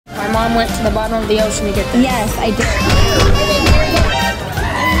mom went to the bottom of the ocean to get this. Yes, I did.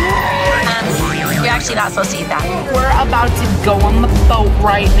 You're actually not supposed to eat that. We're about to go on the boat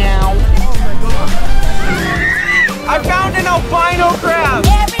right now. I found an albino crab!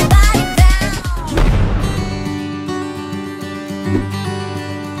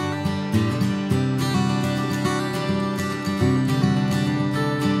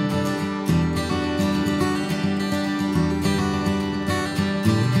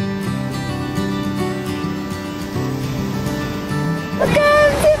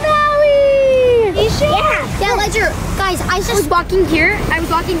 Yeah, Ledger, guys, I was walking here, I was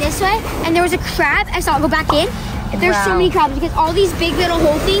walking this way, and there was a crab. I saw it go back in. There's so many crabs because all these big little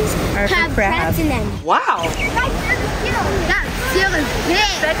hole things have crabs in them. Wow. Guys, there's a seal. That seal is big.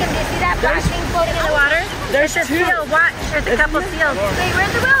 Beckham, do you see that black thing floating in the water? There's a seal, watch. There's a couple seals. Wait,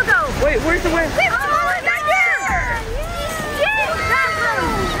 where's the whale go? Wait, where's the whale? Oh, it's back there!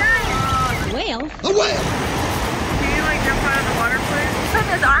 Whale? A whale! Can you like jump out of the water, please? Put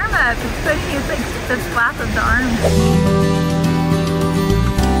his arm up. It's pushing his like the flap of the arm.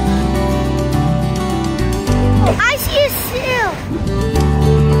 I see a seal.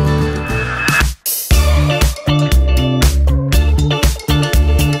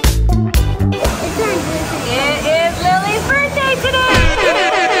 It is LiLee's birthday today!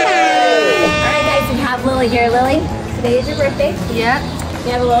 Alright guys, we have LiLee here. LiLee, today is your birthday. Yep. We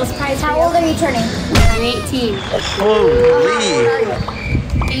have a little surprise. How old are you turning? I'm 18. Holy!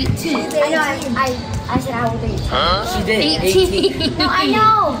 18. I said how old are you? She did. 18. No, I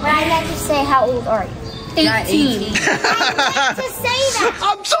know, but I meant to say how old are you? 18. I meant to say that.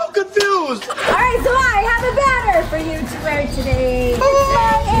 I'm so confused! Alright, so I have a banner for you to wear today. It's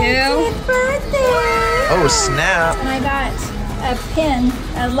my 18th birthday. Oh, snap. And I got a pin,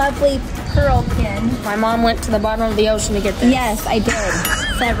 a lovely pearl pin. My mom went to the bottom of the ocean to get this. Yes, I did.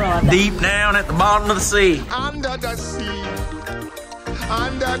 Several of them. Deep down at the bottom of the sea. Under the sea.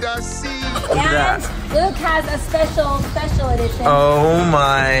 Under the sea. And Luke has a special edition. Oh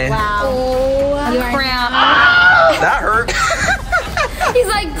my. Wow. Oh, Crap. That hurt. He's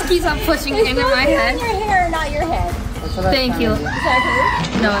like, keeps on pushing into my head. your hair, not your head. Thank you. Is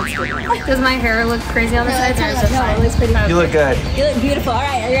that No, it's good. Does my hair look crazy on the sides or is it no, fine? it looks pretty good. You look good. You look beautiful. All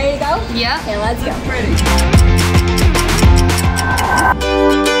right, are you ready to go? Yeah. Okay, let's go.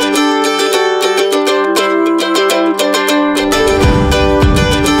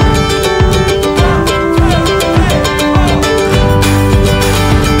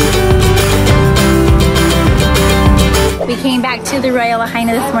 We came back to the Royal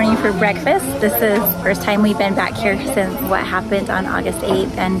Lahaina this morning for breakfast. This is the first time we've been back here since what happened on August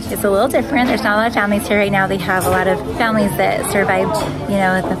 8th, and it's a little different. There's not a lot of families here right now. They have a lot of families that survived, you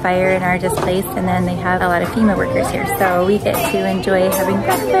know, the fire and are displaced, and then they have a lot of FEMA workers here. So we get to enjoy having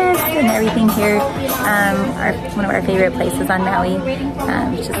breakfast and everything here. One of our favorite places on Maui.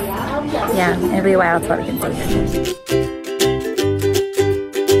 Just, yeah, it'll be a while until we can see.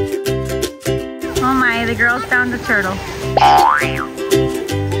 Oh my, the girls found a turtle.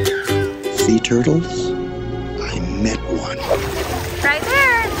 Sea turtles? I met one. Right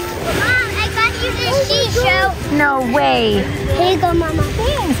there. Mom, I got you this seashell. No way. Here you go, Mama.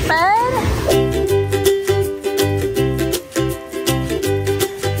 Thanks, bud.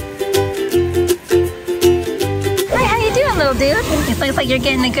 Hi, how you doing, little dude? It looks like you're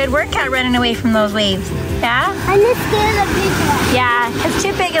getting a good workout running away from those waves. Yeah? I'm just scared of big ones. Yeah, because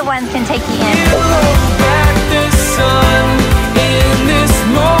two bigger ones can take you in.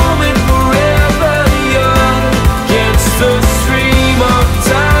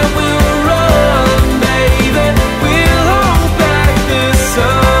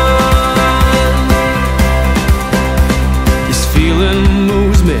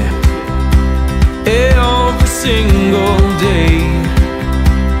 Single day.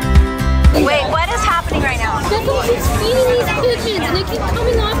 Wait, what is happening right now? Beckham keeps feeding these pigeons and they keep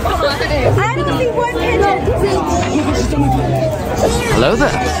coming off on us. I don't see one pigeon. Hello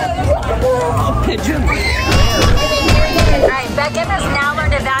there. Pigeon. Alright, Beckham has now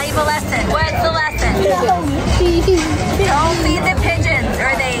learned a valuable lesson. What's the lesson? Don't feed the pigeons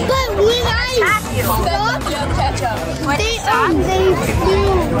or they attack you. When they stop,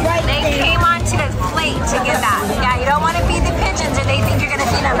 they came onto his plate to get that. Yeah, you don't want to feed the pigeons or they think you're going to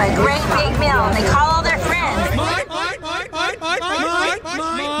feed them a great big meal. And they call all their friends. They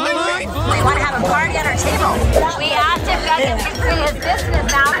want to have a party at our table. We asked if Beckham can create his business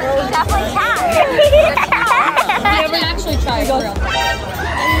now. He definitely can. We haven't actually tried for real.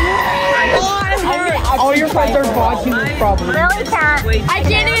 All your friends are watching this problem. LiLee can't. I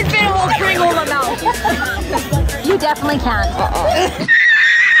can't even fit a whole Pringle in my mouth. You definitely can.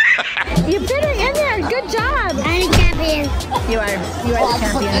 You are the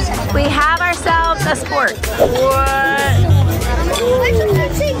champion. We have ourselves a sport. What?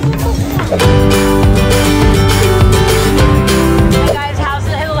 Hey guys, how's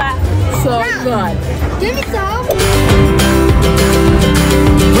the hill at? So good. Give me some.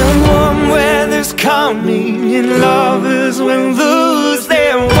 When warm weather's coming and lovers will lose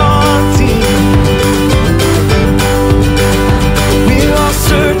their wanting, we're all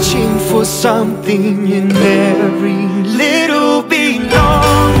searching for something in every little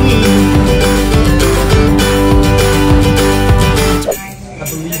belonging.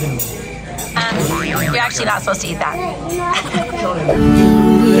 You're actually not supposed to eat that.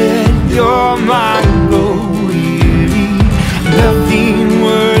 Let your mind go weary. Nothing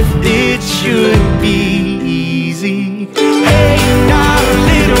worth it should be easy. Hey, now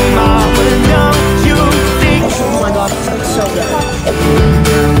little mama, don't you think? Oh my god, it's so good.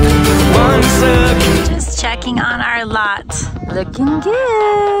 Once again. Just checking on our lot. Looking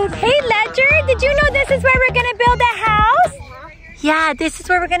good. Hey Ledger, did you know this is where we're gonna build a house? Yeah, this is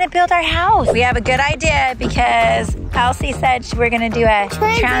where we're gonna build our house. We have a good idea because Elsie said we're gonna do a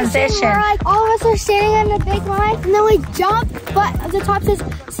transition. Where, like, all of us are standing in the big line, and then we jump, but the top says,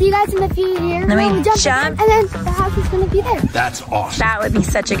 see you guys in a few years. And then we jump, and then the house is gonna be there. That's awesome. That would be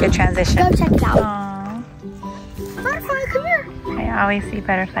such a good transition. Go check it out. Aww. Butterfly, come here. I always see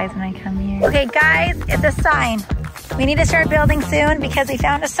butterflies when I come here. Okay guys, it's a sign. We need to start building soon because we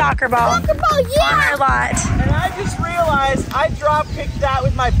found a soccer ball, Soccer ball, yeah. on our lot. And I just realized I drop kicked that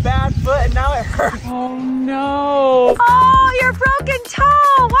with my bad foot and now it hurts. Oh no. Oh, your broken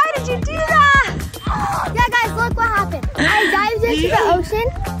toe. Why did you do that? Yeah, guys, look what happened. I dived into the ocean.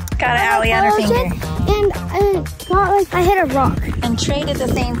 Got an owie on her finger. And got, like, I hit a rock. And Trey did the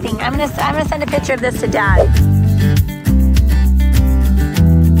same thing. I'm gonna send a picture of this to Dad.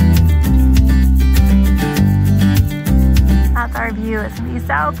 That's our view. It's gonna be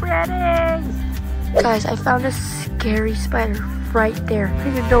so pretty. Guys, I found a scary spider right there. I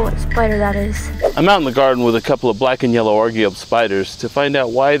don't even know what spider that is. I'm out in the garden with a couple of black and yellow orgiope spiders to find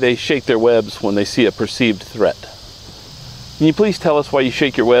out why they shake their webs when they see a perceived threat. Can you please tell us why you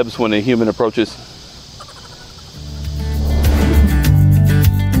shake your webs when a human approaches?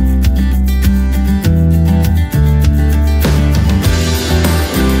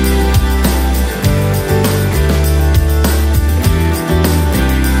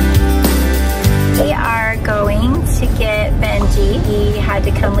 Benji. He had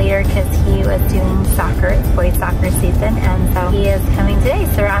to come later because he was doing soccer. It's boys soccer season, and so he is coming today.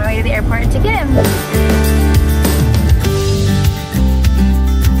 So we're on our way to the airport to get him.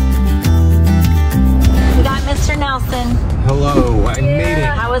 We got Mr. Nelson. Hello, I made it.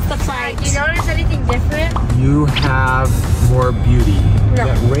 How was the flight? Do you notice anything different? You have more beauty. No.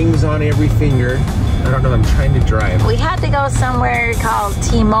 Got rings on every finger. I don't know, I'm trying to drive. We had to go somewhere called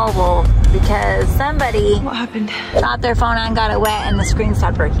T-Mobile because somebody dropped their phone and got it wet and the screen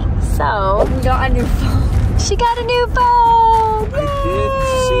stopped working. So We got a new phone. she got a new phone.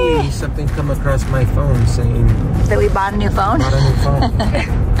 I did see something come across my phone saying that we bought a new phone. bought a new phone.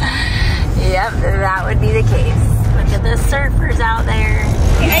 Yep, that would be the case. Look at the surfers out there.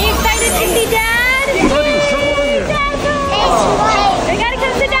 Are you excited to see Dad? We gotta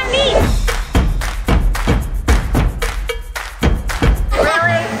come sit down and eat.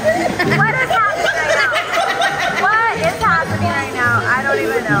 Really? What is happening right now? What is happening right now? I don't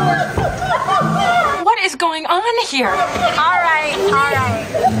even know. What is going on here? All right.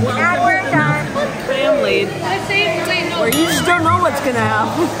 Now we're done. Family. Where you just don't know what's gonna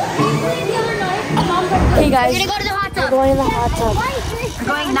happen. Hey guys, We're gonna go to the hot tub. we're going to the hot tub. We're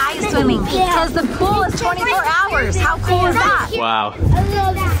going night swimming because the pool is 24 hours. How cool is that? Wow. I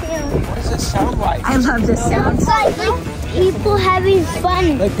love that sound. What does this sound like? I love this sound. It's like people having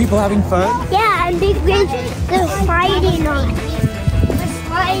fun. Like people having fun? Yeah, and they're sliding on.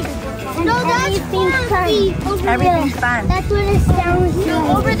 No, that's fun. Everything's fun. That's what it sounds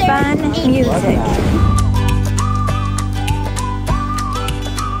like. Over there. Fun music.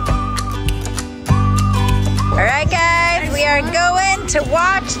 All right, guys, we are going to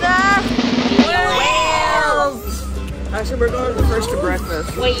watch the whales. Actually, we're going first to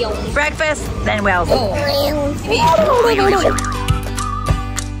breakfast. Breakfast, then whales.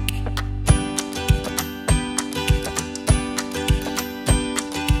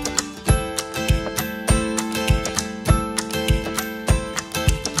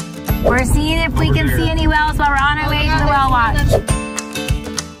 We're seeing if we can see any whales while we're on our way to the whale watch.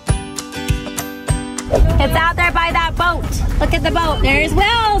 It's out there by that boat. Look at the boat. There's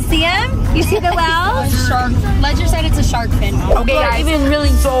whales. See them? You see the whales? Shark. Ledger said it's a shark fin. Okay, guys,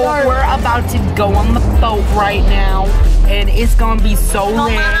 so we're about to go on the boat right now. and it's gonna be so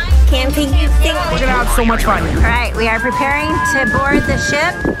lit. Can't think you think. We're gonna have so much fun. All right, we are preparing to board the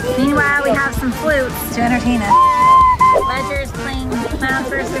ship. Meanwhile, we have some flutes to entertain us. Ledger's playing Plants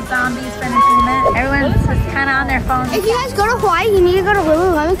vs. Zombies for entertainment. Everyone's just kind of on their phones. If you guys go to Hawaii, you need to go to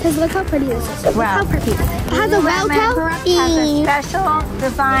Lululemon because look how pretty this is. Look how pretty. It has a whale tail. Has a special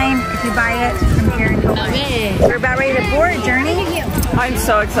design if you buy it from here in Hawaii. We're about ready to board, JourNee. I'm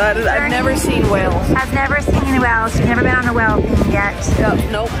so excited. I've never seen whales. I've never seen whales. You've never been on a whale thing yet.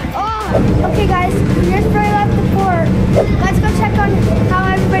 Nope. Oh, okay guys, here's where I left the fort. Let's go check on how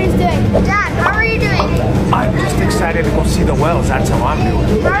everybody's doing. Dad, how are you doing? I'm just excited to go see the whales. That's how I'm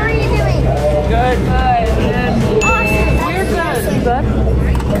doing. How are you doing? Good. Awesome. You're good.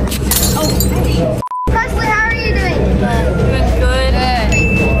 Oh, Presley, how are you doing? Good.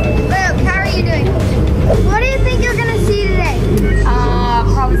 Luke, how are you doing? What do you think you're gonna see today?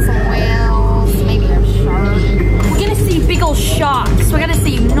 Probably some whales, maybe a shark. We're gonna see big old sharks. We're gonna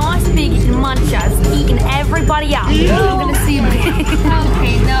see nice big munchers eating everybody up. We're gonna see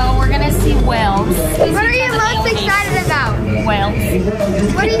Okay, no, we're gonna see whales. What are you most excited about? Whales.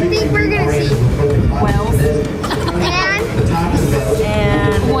 What do you think we're gonna see? Whales.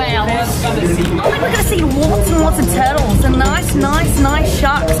 and Whales. I think we're gonna see lots and lots of turtles and nice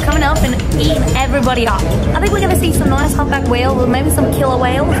sharks coming up and eating everybody up. I think we're gonna see some nice humpback whales or maybe some killer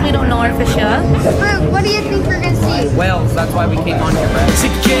whales. We don't know for sure. Luke, what do you think we're gonna see? Whales, that's why we came on here, right?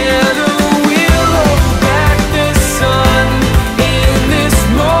 Together we'll hold back the sun in this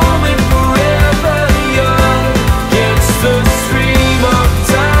moment forever young. Against the stream of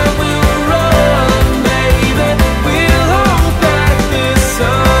time we'll run, baby. We'll hold back the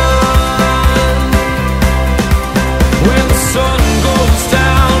sun. When the sun goes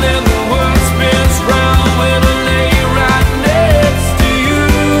down and the world spins round, when I lay right next to you,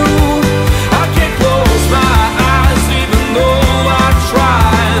 I can't close my eyes even though I try.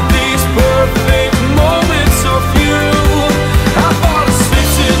 These perfect moments are few. I fall asleep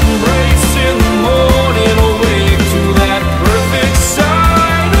to embrace in the morning, awake to that perfect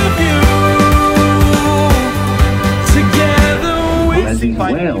side of you. Together As these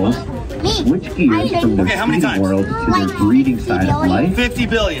whales switch gears from their feeding world to their breeding side of life. 50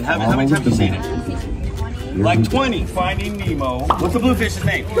 billion. How many times have you seen it? Like 20. Finding Nemo. What's the bluefish's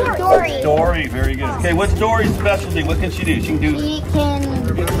name? Dory. Dory. Very good. Okay, what's Dory's specialty? What can she do? She can do. She can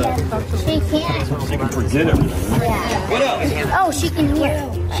Forget everything. Yeah. What else? Oh, she can hear.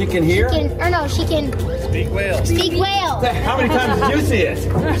 She can hear. She can Speak whale. speak whale. How many times did you see it?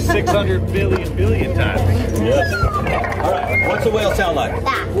 600 billion times. Yes. All right. What's a whale sound like?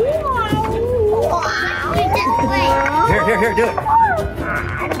 That. Here, do it.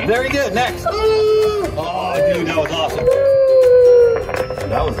 Very good. Next. Oh, dude, that was awesome.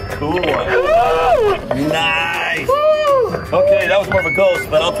 That was a cool one. Nice. Okay, that was more of a ghost,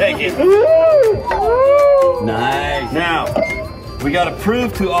 but I'll take it. Nice. Now, we got to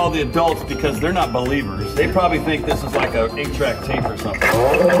prove to all the adults because they're not believers. They probably think this is like a 8-track tape or something.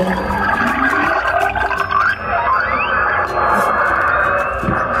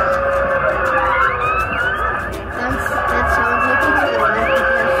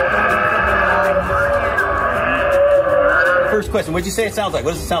 First question, what'd you say it sounds like?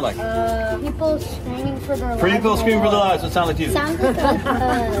 What does it sound like? People screaming for their lives. People screaming for their lives. What does it sound like to you? Sounds like a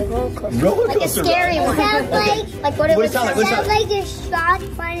roller coaster. Roller Like a coaster scary ride. one. Sounds like what it What would does it sound like? What does it sound like a shark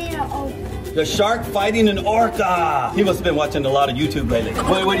fighting an orca. The shark fighting an orca. He must have been watching a lot of YouTube lately.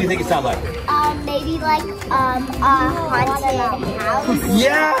 What do you think it sounds like? Maybe like a haunted house.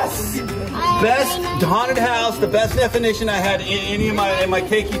 Yes! Best haunted house, the best definition I had in any of my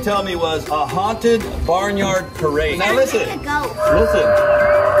cake you tell me was a haunted barnyard parade. Now listen. Listen.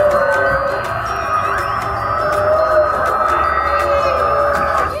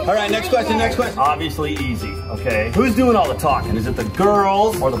 All right, next question. Obviously easy, okay? Who's doing all the talking? Is it the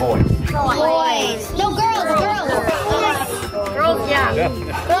girls or the boys? Boys. No, girls. girls, yeah.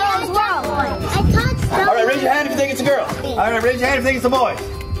 Girls. All right, raise your hand if you think it's a girl. All right, raise your hand if you think it's a boy.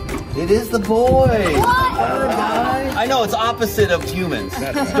 It is the boys. I know, it's opposite of humans.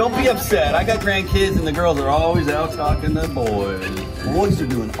 Don't be upset. I got grandkids and the girls are always out talking to boys. Boys are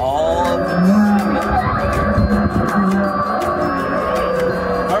doing all of this.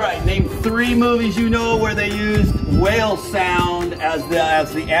 All right, name 3 movies you know where they used whale sound as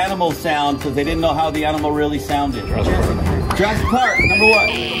the animal sound because they didn't know how the animal really sounded. Jurassic Park, number 1.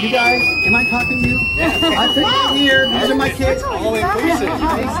 You guys, am I talking to you? I think I'm here. These are my kids.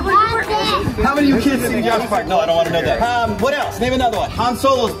 How many of you kids see Jurassic Park? No, I don't want to know that. What else? Name another one. Han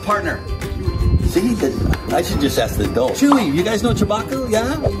Solo's partner. See, I should just ask the adults. Chewie, you guys know Chewbacca?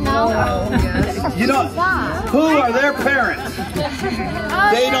 Yeah? No. You don't? Who are their parents?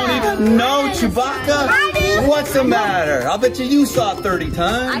 They don't even know Chewbacca? What's the matter? I'll bet you saw it 30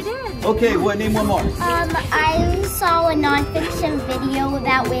 times. I did. Okay, what? Name one more. I saw a nonfiction video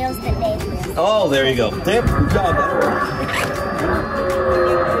about whales that bathe with. Oh, there you go. Good job, buddy.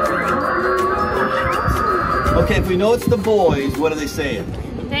 Okay, if we know it's the boys, what are they saying?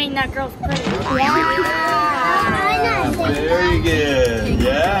 Dang, that girl's pretty. Yeah. Very good.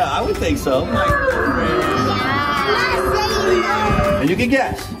 Yeah, I would think so. And you can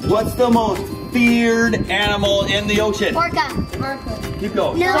guess, what's the most feared animal in the ocean? Orca. Keep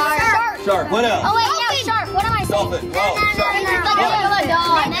going. No, shark. Shark. What else? Oh wait, no, shark. What am I saying? Dolphin. Oh, shark.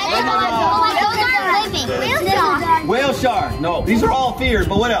 Whale shark. No, these are all feared,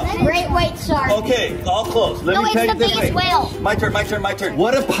 but what else? Great white shark. Okay, all close. Let me tell you this way. Whale. My turn.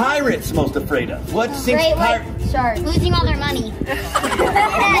 What are pirates most afraid of? What sinks pirates? Shark. Losing all their money.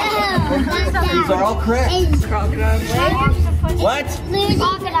 These are all correct. What?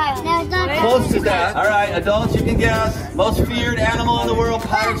 Crocodile. No, it's not. Close to that. All right, adults, you can guess. Most feared animal in the world.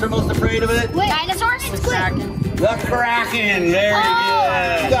 Pirates are most afraid of it. Dinosaurs? The Kraken. There you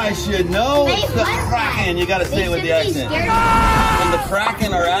go. You guys should know it's the Kraken. You got to say it with the accent. And the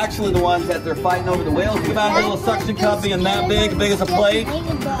Kraken are actually the ones that they're fighting over the whales. Think about a little suction cup being that big as a plate.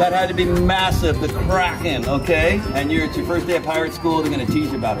 That had to be massive. The Kraken, okay? And it's your first day at pirate school. They're going to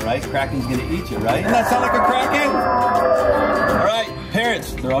teach you about it, right? Kraken's going to eat you, right? Doesn't that sound like a Kraken? All right,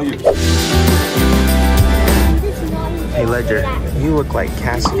 parents, they're all yours. Hey Ledger, you look like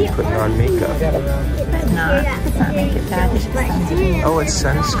Cassie putting on makeup. No, it's not makeup, Dad. Oh, it's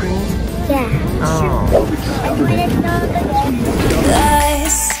sunscreen? Yeah. Oh.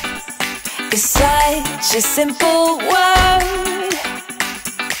 Lies is such a simple word,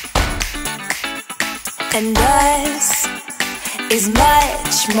 and us is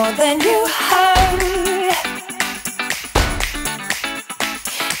much more than you heard.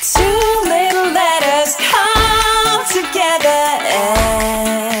 Two little letters come together,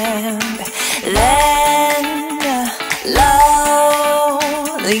 and then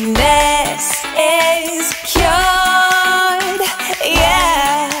loneliness is cured.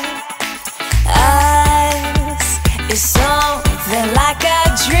 Yeah, us is something like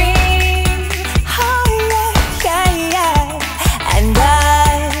a dream. Oh yeah, yeah, yeah. And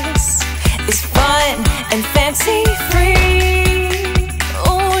us is fun and fancy free.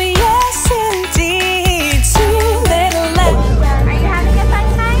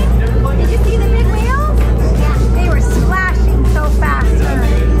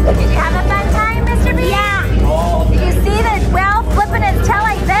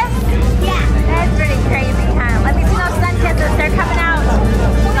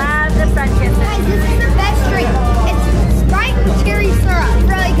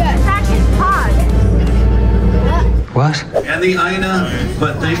 What? And the Ina,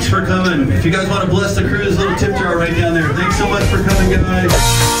 but thanks for coming. If you guys want to bless the cruise, little tip jar right down there. Thanks so much for coming, guys.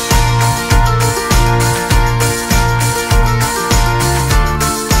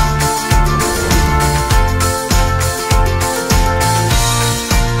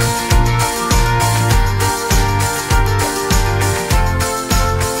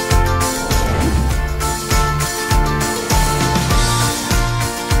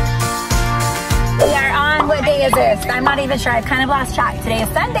 I'm not even sure. I've kind of lost track. Today is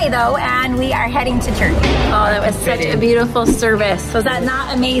Sunday though, and we are heading to church. Oh, that was such a beautiful service. Was that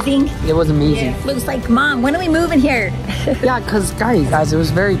not amazing? It was amazing. Looks like, Mom, when are we moving here? Yeah, because guys, it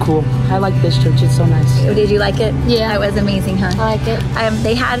was very cool. I like this church. It's so nice. Oh, did you like it? Yeah. It was amazing, huh? I like it.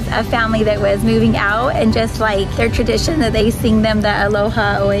 They had a family that was moving out, and just like their tradition that they sing them the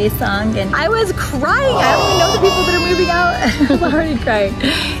Aloha Oe song, and I was crying. I don't even know the people that are moving out. I'm already crying.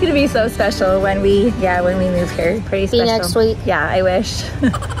 It's gonna be so special when we move here. Pretty special. See you next week. Yeah, I wish.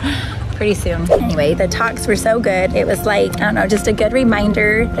 Pretty soon. Anyway, the talks were so good. It was like, I don't know, just a good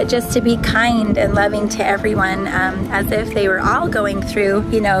reminder that just to be kind and loving to everyone, as if they were all going through,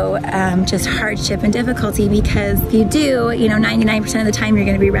 just hardship and difficulty, because if you do, 99% of the time you're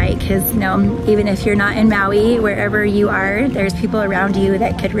gonna be right, because, even if you're not in Maui, wherever you are, there's people around you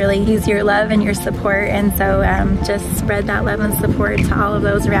that could really use your love and your support, and so just spread that love and support to all of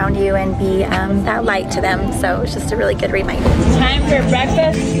those around you and be that light to them. So it's just a really good reminder. Time for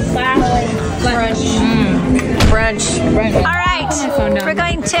breakfast / brunch. Brunch. All right, we're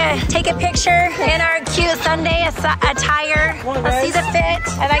going to take a picture in our cute Sunday attire. Let's see the fit.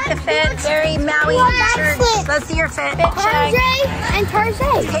 I like the fit. Very Maui church. Let's see your fit. Fit check. And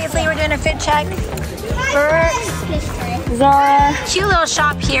Tarzay. Paisley, we're doing a fit check. Zara. Cute little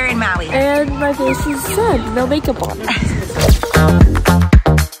shop here in Maui. And my face is sad. No makeup on.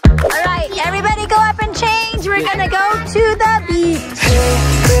 All right, everybody go up and change.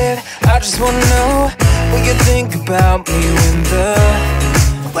 just wanna know what you think about me when the...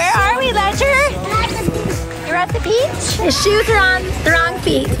 Where are we, Ledger? You're at the beach? His shoes are on the wrong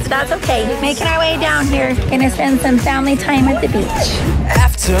feet, so that's okay. Making our way down here. Gonna spend some family time at the beach.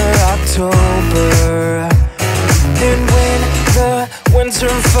 After October, and when the winter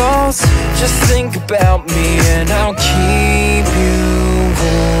falls, just think about me and I'll keep you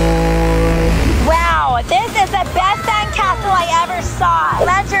warm. Wow, this is the best sandcastle I ever saw.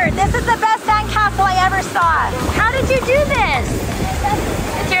 Ledger, this is the best sandcastle I ever saw. How did you do this?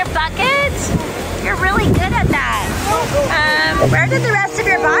 With your bucket? You're really good at that. Where did the rest of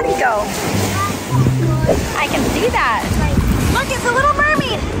your body go? I can see that. Look, it's a little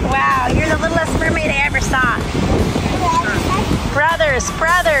mermaid. Wow, you're the littlest mermaid I ever saw.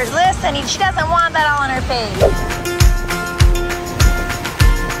 Brothers, listen, she doesn't want that all on her face.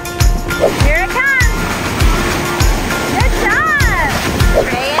 Here it comes. Good job.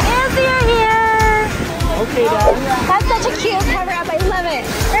 Trey and Izzy are here. Okay, Dad. That's such a cute cover up. I love it.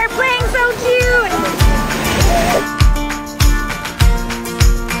 They're playing so cute.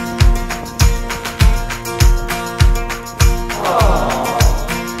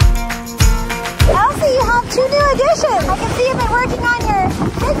 Elsie, you have 2 new additions. I can see you've been working on your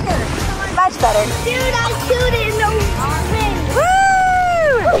figure. Much better. Dude, I shooted no thing.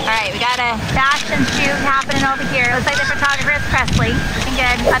 Woo! All right, we got a fashion shoot happening over here. Looks like the photographer is Presley. Looking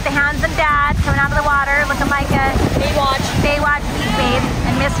good. Got the hands of Dad coming out of the water, looking like a Baywatch beach babe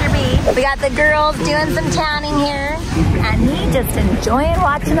and Mr. B. We got the girls doing some tanning here, and me just enjoying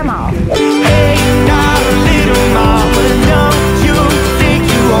watching them all. Hey, not a little mama, don't you think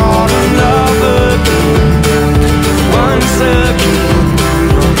you ought to love again? Once again.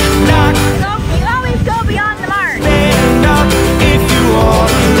 You always go beyond the mark. Stand up if you ought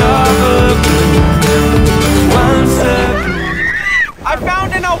to love again. Once again. I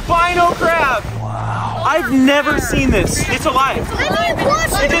found an albino crab. Wow. I've never seen this. It's alive.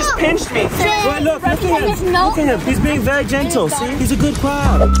 It just pinched me. Wait, look at him. Look at him. He's being very gentle. See? He's a good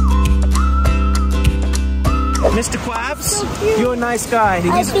crab. Mr. Quabs, you're a nice guy.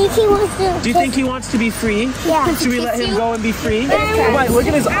 I think he wants to. Do you think he wants to be free? Yeah. Should we let him go and be free? Wait, look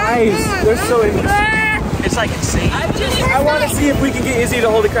at his eyes. They're so interesting. It's like insane. I want to see if we can get Izzy to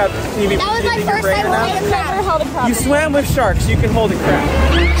hold a crab. Can you be, That was my first time holding a crab. Never held a crab. You swam with sharks. You can hold a crab.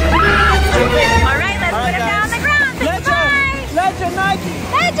 All right, let's put him down on the ground. Say bye. Ledger, Nike.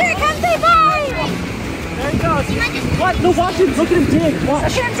 Ledger, come say bye. There he goes. What? No, watch him. Look at him dig.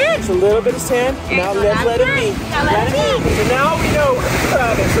 Watch. Look at him dig. It's a little bit of sand. Now let's let him be. Now let him be. So now we know where the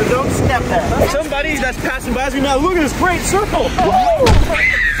crab is, so don't step there. Somebody that's passing by us, now look at this great circle.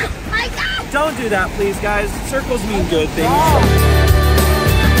 Don't do that, please, guys. Circles mean good things.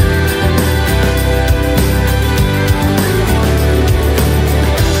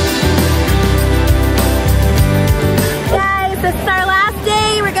 Guys, this is our last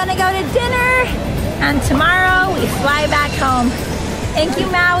day. We're gonna go to dinner, and tomorrow we fly back home. Thank you,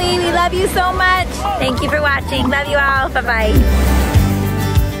 Maui. We love you so much. Thank you for watching. Love you all. Bye-bye.